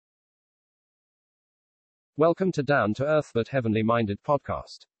Welcome to Down to Earth but Heavenly Minded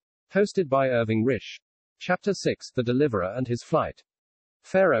podcast. Hosted by Irving Risch. Chapter 6: The Deliverer and His Flight.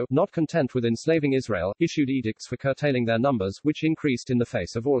 Pharaoh, not content with enslaving Israel, issued edicts for curtailing their numbers, which increased in the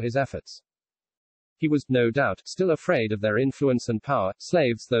face of all his efforts. He was, no doubt, still afraid of their influence and power,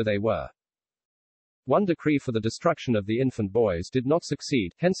 slaves though they were. One decree for the destruction of the infant boys did not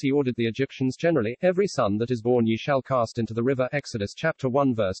succeed, hence he ordered the Egyptians generally, every son that is born ye shall cast into the river. Exodus chapter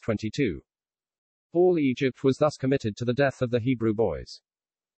 1 verse 22. All Egypt was thus committed to the death of the Hebrew boys.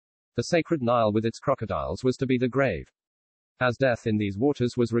 The sacred Nile with its crocodiles was to be the grave. As death in these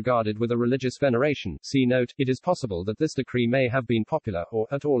waters was regarded with a religious veneration, see note, it is possible that this decree may have been popular, or,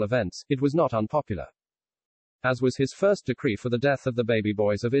 at all events, it was not unpopular. As was his first decree for the death of the baby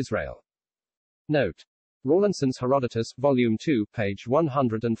boys of Israel. Note. Rawlinson's Herodotus, Volume 2, page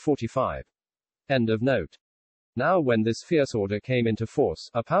 145. End of note. Now when this fierce order came into force,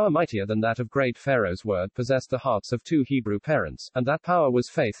 a power mightier than that of great Pharaoh's word possessed the hearts of two Hebrew parents, and that power was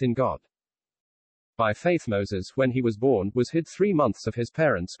faith in God. By faith Moses, when he was born, was hid 3 months of his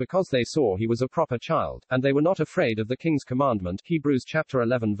parents because they saw he was a proper child, and they were not afraid of the king's commandment. Hebrews chapter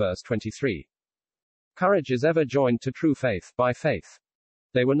 11 verse 23. Courage is ever joined to true faith, by faith.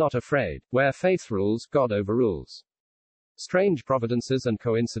 They were not afraid. Where faith rules, God overrules. Strange providences and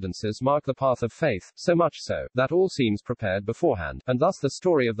coincidences mark the path of faith, so much so, that all seems prepared beforehand, and thus the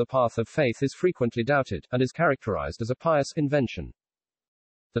story of the path of faith is frequently doubted, and is characterized as a pious invention.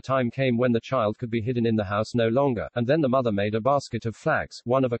 The time came when the child could be hidden in the house no longer, and then the mother made a basket of flags,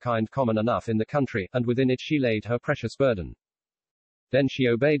 one of a kind common enough in the country, and within it she laid her precious burden. Then she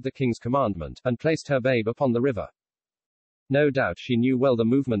obeyed the king's commandment, and placed her babe upon the river. No doubt she knew well the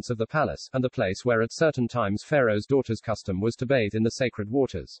movements of the palace, and the place where at certain times Pharaoh's daughter's custom was to bathe in the sacred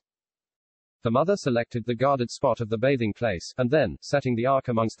waters. The mother selected the guarded spot of the bathing place, and then, setting the ark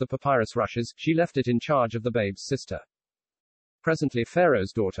amongst the papyrus rushes, she left it in charge of the babe's sister. Presently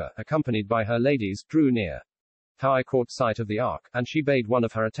Pharaoh's daughter, accompanied by her ladies, drew near. How caught sight of the ark, and she bade one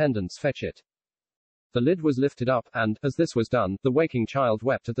of her attendants fetch it. The lid was lifted up, and, as this was done, the waking child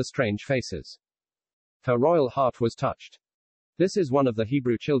wept at the strange faces. Her royal heart was touched. This is one of the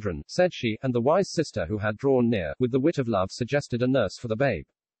Hebrew children, said she, and the wise sister who had drawn near, with the wit of love suggested a nurse for the babe.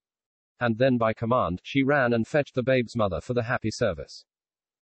 And then by command, she ran and fetched the babe's mother for the happy service.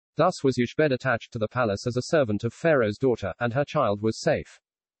 Thus was Jochebed attached to the palace as a servant of Pharaoh's daughter, and her child was safe.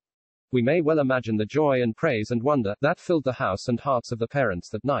 We may well imagine the joy and praise and wonder that filled the house and hearts of the parents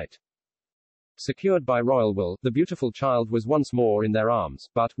that night. Secured by royal will, the beautiful child was once more in their arms,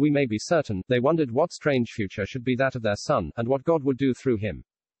 but, we may be certain, they wondered what strange future should be that of their son, and what God would do through him.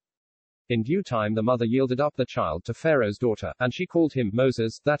 In due time the mother yielded up the child to Pharaoh's daughter, and she called him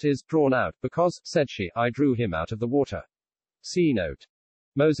Moses, that is, drawn out, because, said she, I drew him out of the water. See note.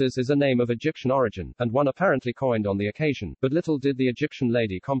 Moses is a name of Egyptian origin, and one apparently coined on the occasion, but little did the Egyptian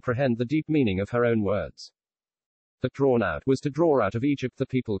lady comprehend the deep meaning of her own words. That drawn out was to draw out of Egypt the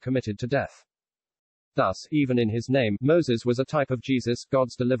people committed to death. Thus, even in his name, Moses was a type of Jesus,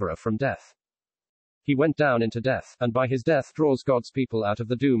 God's deliverer from death. He went down into death, and by his death draws God's people out of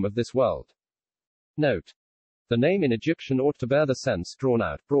the doom of this world. Note. The name in Egyptian ought to bear the sense, drawn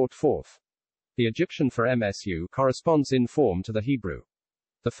out, brought forth. The Egyptian for MSU corresponds in form to the Hebrew.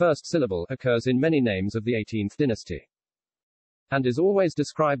 The first syllable occurs in many names of the 18th dynasty. And is always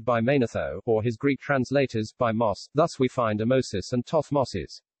described by Manetho, or his Greek translators, by Mos. Thus we find Amosis and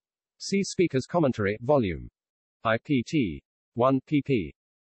Tothmoses. See Speaker's Commentary, Volume IPT 1 pp.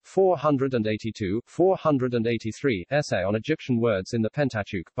 482, 483, Essay on Egyptian Words in the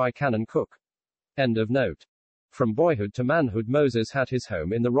Pentateuch, by Canon Cook. End of note. From boyhood to manhood Moses had his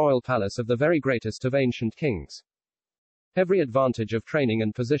home in the royal palace of the very greatest of ancient kings. Every advantage of training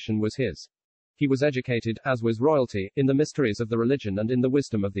and position was his. He was educated, as was royalty, in the mysteries of the religion and in the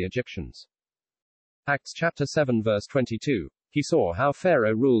wisdom of the Egyptians. Acts chapter 7 verse 22. He saw how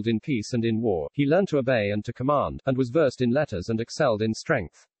Pharaoh ruled in peace and in war, he learned to obey and to command, and was versed in letters and excelled in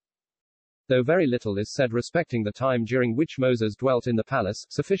strength. Though very little is said respecting the time during which Moses dwelt in the palace,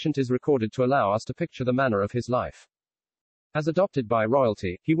 sufficient is recorded to allow us to picture the manner of his life. As adopted by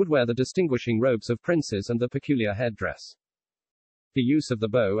royalty, he would wear the distinguishing robes of princes and the peculiar headdress. The use of the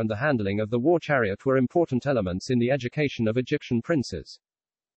bow and the handling of the war chariot were important elements in the education of Egyptian princes.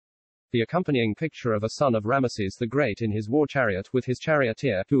 The accompanying picture of a son of Ramesses the Great in his war chariot with his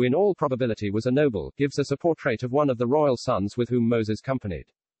charioteer, who in all probability was a noble, gives us a portrait of one of the royal sons with whom Moses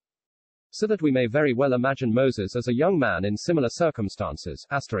companied. So that we may very well imagine Moses as a young man in similar circumstances.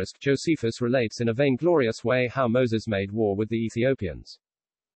 Josephus relates in a vainglorious way how Moses made war with the Ethiopians.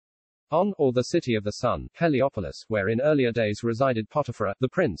 On, or the city of the sun, Heliopolis, where in earlier days resided Potiphar, the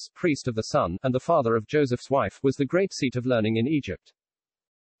prince, priest of the sun, and the father of Joseph's wife, was the great seat of learning in Egypt,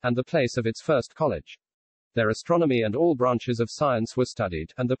 and the place of its first college. Their astronomy and all branches of science were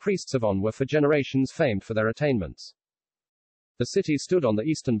studied, and the priests of On were for generations famed for their attainments. The city stood on the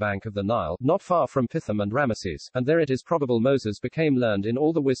eastern bank of the Nile, not far from Pithom and Ramesses, and there it is probable Moses became learned in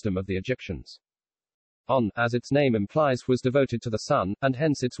all the wisdom of the Egyptians. On, as its name implies, was devoted to the sun, and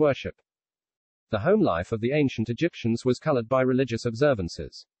hence its worship. The home life of the ancient Egyptians was colored by religious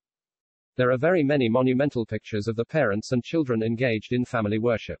observances. There are very many monumental pictures of the parents and children engaged in family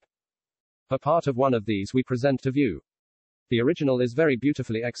worship. A part of one of these we present to view. The original is very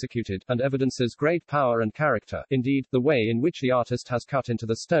beautifully executed, and evidences great power and character. Indeed, the way in which the artist has cut into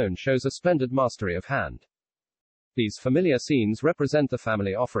the stone shows a splendid mastery of hand. These familiar scenes represent the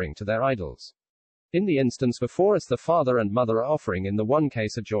family offering to their idols. In the instance before us, the father and mother are offering in the one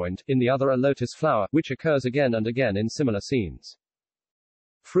case a joint, in the other a lotus flower, which occurs again and again in similar scenes.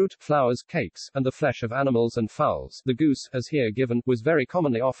 Fruit, flowers, cakes, and the flesh of animals and fowls, the goose, as here given, was very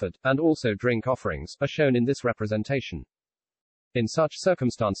commonly offered, and also drink offerings, are shown in this representation. In such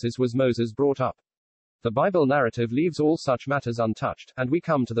circumstances was Moses brought up. The Bible narrative leaves all such matters untouched, and we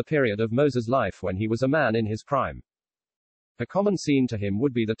come to the period of Moses' life when he was a man in his prime. A common scene to him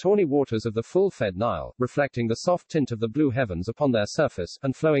would be the tawny waters of the full-fed Nile, reflecting the soft tint of the blue heavens upon their surface,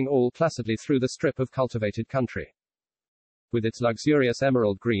 and flowing all placidly through the strip of cultivated country, with its luxurious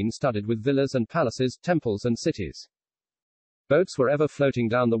emerald green studded with villas and palaces, temples and cities. Boats were ever floating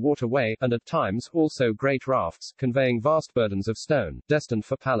down the waterway, and at times, also great rafts, conveying vast burdens of stone, destined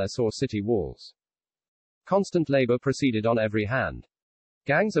for palace or city walls. Constant labor proceeded on every hand.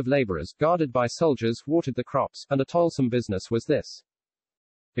 Gangs of laborers, guarded by soldiers, watered the crops, and a toilsome business was this.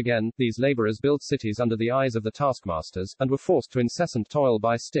 Again, these laborers built cities under the eyes of the taskmasters, and were forced to incessant toil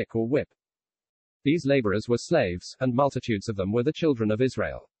by stick or whip. These laborers were slaves, and multitudes of them were the children of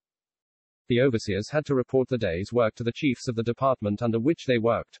Israel. The overseers had to report the day's work to the chiefs of the department under which they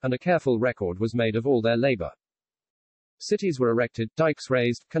worked, and a careful record was made of all their labor. Cities were erected, dikes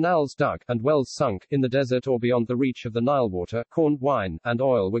raised, canals dug, and wells sunk. In the desert or beyond the reach of the Nile water, corn, wine, and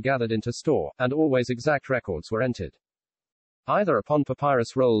oil were gathered into store, and always exact records were entered, either upon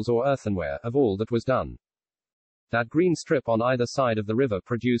papyrus rolls or earthenware, of all that was done. That green strip on either side of the river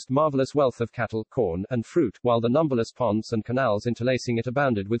produced marvelous wealth of cattle, corn, and fruit, while the numberless ponds and canals interlacing it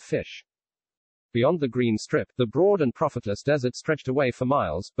abounded with fish. Beyond the green strip, the broad and profitless desert stretched away for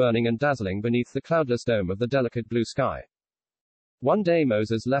miles, burning and dazzling beneath the cloudless dome of the delicate blue sky. One day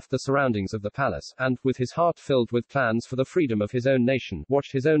Moses left the surroundings of the palace, and, with his heart filled with plans for the freedom of his own nation,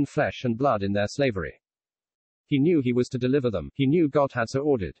 watched his own flesh and blood in their slavery. He knew he was to deliver them, he knew God had so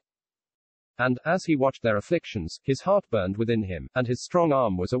ordered. And, as he watched their afflictions, his heart burned within him, and his strong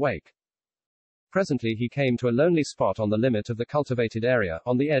arm was awake. Presently he came to a lonely spot on the limit of the cultivated area,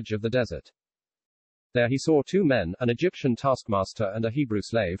 on the edge of the desert. There he saw two men, an Egyptian taskmaster and a Hebrew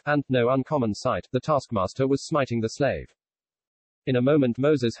slave, and, no uncommon sight, the taskmaster was smiting the slave. In a moment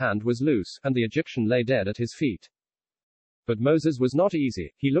Moses' hand was loose, and the Egyptian lay dead at his feet. But Moses was not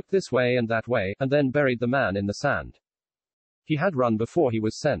easy. He looked this way and that way, and then buried the man in the sand. He had run before he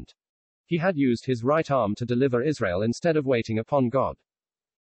was sent. He had used his right arm to deliver Israel instead of waiting upon God.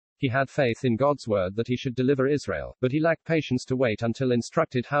 He had faith in God's word that he should deliver Israel, but he lacked patience to wait until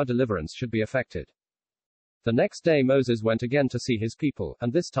instructed how deliverance should be effected. The next day Moses went again to see his people,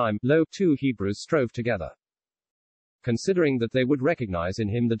 and this time, lo, two Hebrews strove together. Considering that they would recognize in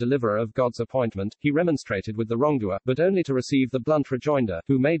him the deliverer of God's appointment, he remonstrated with the wrongdoer, but only to receive the blunt rejoinder,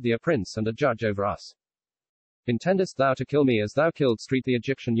 "Who made thee a prince and a judge over us? Intendest thou to kill me as thou killedst the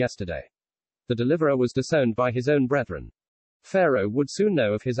Egyptian yesterday?" The deliverer was disowned by his own brethren. Pharaoh would soon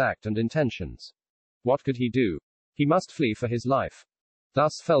know of his act and intentions. What could he do? He must flee for his life.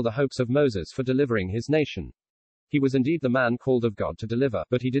 Thus fell the hopes of Moses for delivering his nation. He was indeed the man called of God to deliver,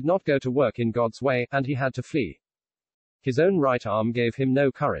 but he did not go to work in God's way, and he had to flee. His own right arm gave him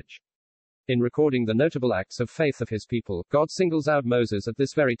no courage. In recording the notable acts of faith of his people, God singles out Moses at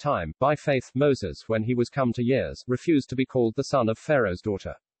this very time. By faith, Moses, when he was come to years, refused to be called the son of Pharaoh's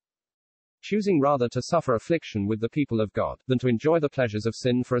daughter, choosing rather to suffer affliction with the people of God, than to enjoy the pleasures of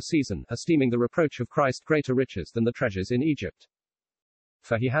sin for a season, esteeming the reproach of Christ greater riches than the treasures in Egypt.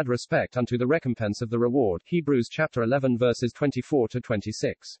 For he had respect unto the recompense of the reward. Hebrews chapter 11 verses 24 to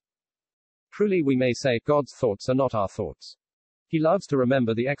 26. Truly we may say, God's thoughts are not our thoughts. He loves to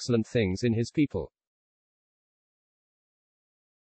remember the excellent things in his people.